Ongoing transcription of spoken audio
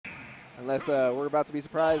Unless we're about to be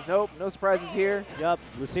surprised. Nope, no surprises here. Yep,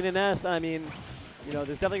 Lucina Ness. I mean, you know,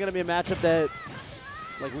 there's definitely going to be a matchup that,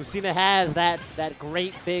 like, Lucina has that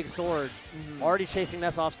great big sword. Already chasing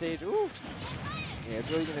Ness off stage. Ooh. Yeah,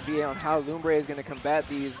 it's really going to be on how Lumbre is going to combat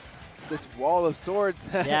this wall of swords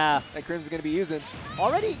that Crimsym's going to be using.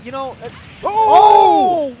 Already, you know.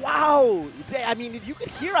 Oh! Wow. I mean, you could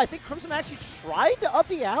hear, I think Crimsym actually tried to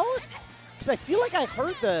uppy out. Because I feel like I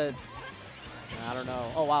heard the, I don't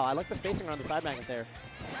know. Oh, wow. I like the spacing around the side magnet there.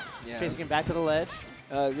 Yeah. Chasing him back to the ledge.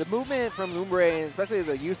 The movement from Lumbre, and especially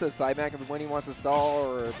the use of side magnet when he wants to stall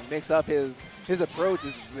or mix up his approach,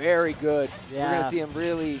 is very good. Yeah. We're going to see him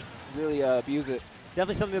really abuse it.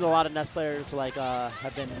 Definitely something that a lot of Ness players like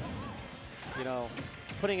have been, you know,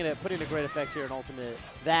 putting a great effect here in Ultimate.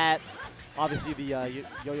 That, obviously, the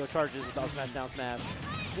yo-yo charges with up smash, down smash.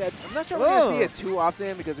 Yeah, I'm not sure we're going to see it too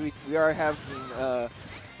often because we are having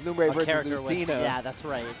Lumbre versus Lucina. Yeah, that's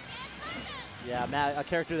right. Yeah, a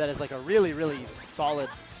character that is like a really, really solid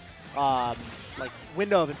like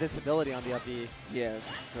window of invincibility on the up B. Yeah.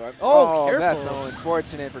 So careful. That's so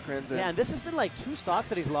unfortunate for Crimsym. Yeah, and this has been like 2 stocks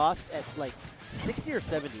that he's lost at like 60 or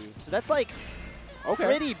 70. So that's like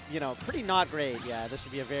pretty not great. Yeah, this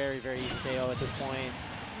should be a very, very easy KO at this point.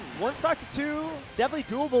 1 stock to 2, definitely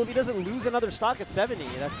doable if he doesn't lose another stock at 70.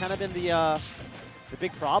 That's kind of been the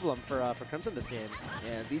big problem for Crimsym this game.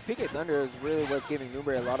 Yeah, these PK Thunder is really what's giving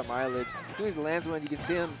Lumbre a lot of mileage. As soon as he lands one, you can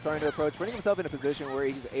see him starting to approach, putting himself in a position where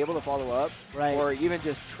he's able to follow up, or even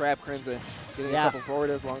just trap Crimsym, getting a couple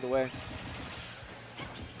forwarders along the way.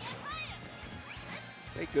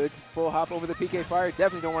 Okay, good full hop over the PK fire.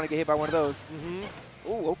 Definitely don't want to get hit by one of those.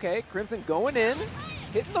 Ooh, okay, Crimsym going in,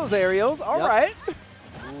 hitting those aerials. All right.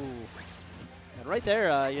 Ooh. And right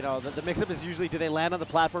there, you know, the mix-up is usually do they land on the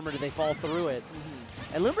platform or do they fall through it?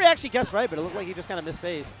 And Lumbre actually guessed right, but it looked like he just kind of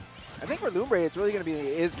misspaced. I think for Lumbre, it's really going to be,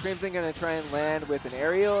 is Crimsym going to try and land with an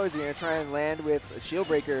aerial, or is he going to try and land with a shield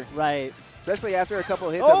breaker? Right. Especially after a couple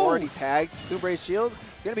of hits I've already tagged Lumbre's shield,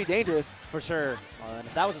 it's going to be dangerous. For sure. And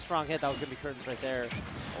if that was a strong hit, that was going to be curtains right there.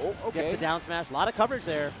 Oh, okay. Gets the down smash. A lot of coverage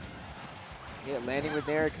there. Yeah, landing with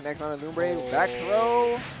Nair, connects on a Lumbre, back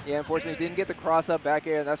throw. Yeah, unfortunately didn't get the cross up back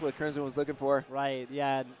air, and that's what Crimsym was looking for. Right,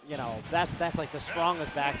 yeah, you know, that's like the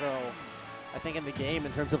strongest back throw, I think, in the game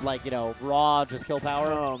in terms of like, you know, raw, just kill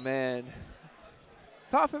power. Oh, man.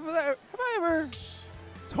 Toph, have I ever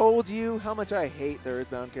told you how much I hate the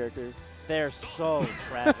Earthbound characters? They're so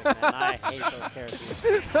tragic, man. I hate those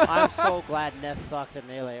characters. I'm so glad Ness sucks at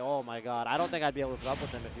Melee. Oh, my God. I don't think I'd be able to put up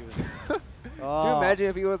with him if he was... Can you imagine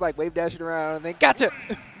if he was like wave dashing around and then gotcha?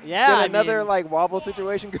 Yeah, Get another like wobble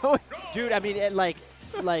situation going. Dude, I mean, I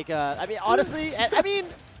mean, honestly, I mean,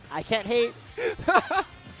 I can't hate.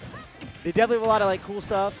 They definitely have a lot of like cool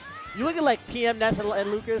stuff. You look at like PM, Ness,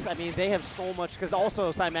 and Lucas. I mean, they have so much because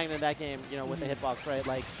also side magnet in that game, you know, with the hitbox, right?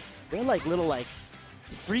 Like, they're like little like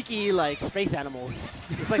freaky like space animals.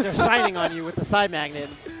 It's like they're shining on you with the side magnet.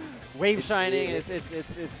 Wave shining,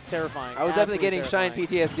 it's terrifying. I was definitely getting shine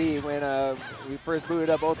PTSD when we first booted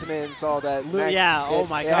up Ultimate and saw that. Oh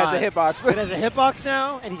my God. It has a hitbox. It has a hitbox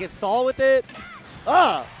now, and he can stall with it.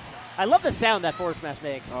 I love the sound that forward smash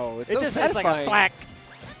makes. Oh, it's so satisfying. It's like a whack.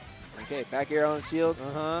 Okay, back air on the shield.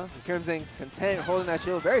 Crimsym content holding that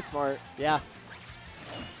shield, very smart. Yeah.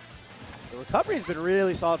 The recovery has been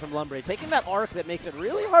really solid from Lumbre, taking that arc that makes it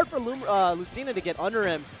really hard for Lucina to get under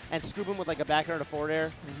him and scoop him with like a back air and a forward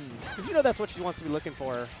air. Because you know that's what she wants to be looking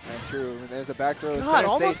for. That's true. And there's a back throw. God,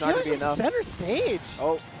 almost not going to be enough. Center stage.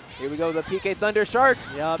 Oh, here we go. The PK Thunder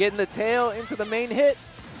Sharks getting the tail into the main hit.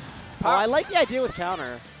 Oh, I like the idea with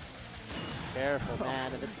counter. Careful,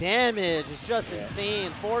 man. And the damage is just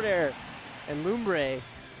insane. Forward air and Lumbre.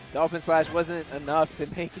 Dolphin Slash wasn't enough to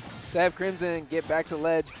have Crimsym get back to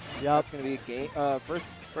ledge. That's going to be a game.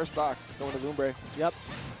 First stock going to Lumbre. Yep.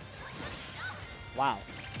 Wow.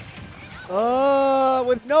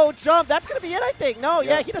 With no jump. That's going to be it, I think. No,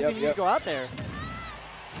 yeah, he doesn't even need to go out there.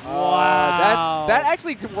 Wow. That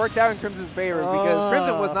actually worked out in Crimson's favor because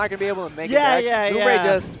Crimsym was not going to be able to make it back. Lumbre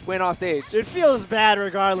just went off stage. It feels bad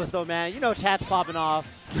regardless, though, man. You know chat's popping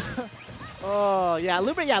off. Oh, yeah,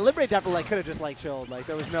 Lumbre definitely like, could have just like chilled. Like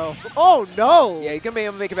there was no. Oh no! Yeah, he's gonna be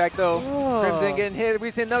able to make it back though. Crimsym getting hit. We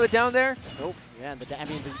see another down there. Nope. Yeah, and I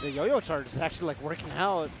mean the yo-yo charge is actually like working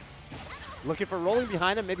out. Looking for rolling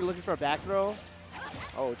behind him, maybe looking for a back throw.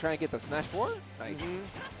 Oh, trying to get the smash forward. Nice.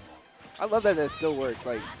 I love that it still works.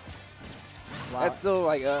 Like that's still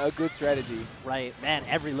like a good strategy. Right, man.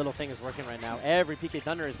 Every little thing is working right now. Every PK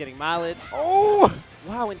Thunder is getting mileage. Oh!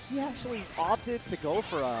 Wow, and he actually opted to go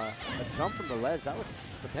for a jump from the ledge. That was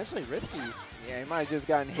potentially risky. Yeah, he might have just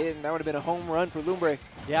gotten hit, and that would have been a home run for Lumbre.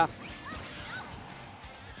 Yeah.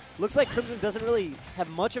 Looks like Crimsym doesn't really have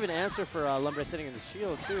much of an answer for Lumbre sitting in his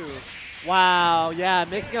shield, too. Wow, yeah,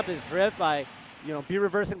 mixing up his drift by, you know,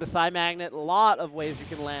 reversing the side magnet. A lot of ways you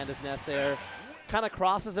can land as Ness there. Kind of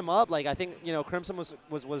crosses him up. Like, I think, you know, Crimsym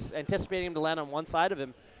was anticipating him to land on one side of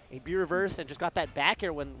him. He reversed and just got that back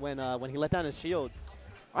air when he let down his shield.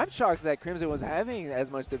 I'm shocked that Crimsym was having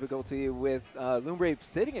as much difficulty with Lumbre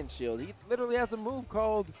sitting in shield. He literally has a move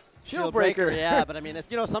called Shield Breaker. Yeah, but I mean, it's,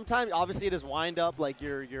 you know, sometimes obviously it is wind up like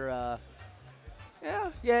you're yeah,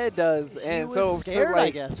 it does. And so scared, like,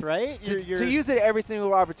 I guess, right? To use it every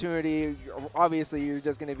single opportunity, obviously you're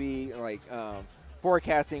just going to be like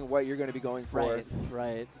forecasting what you're going to be going for.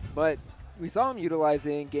 Right. But we saw him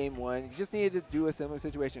utilizing game 1. You just needed to do a similar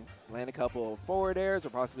situation. Land a couple forward airs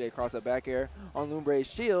or possibly a cross-up back air on Lumbre's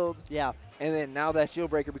shield. Yeah. And then now that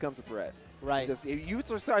shield breaker becomes a threat. Right. Just, if you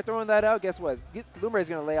start throwing that out, guess what? Lumbre's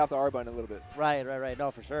going to lay off the R button a little bit. Right. No,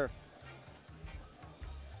 for sure.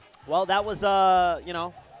 Well, that was, you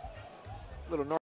know. Little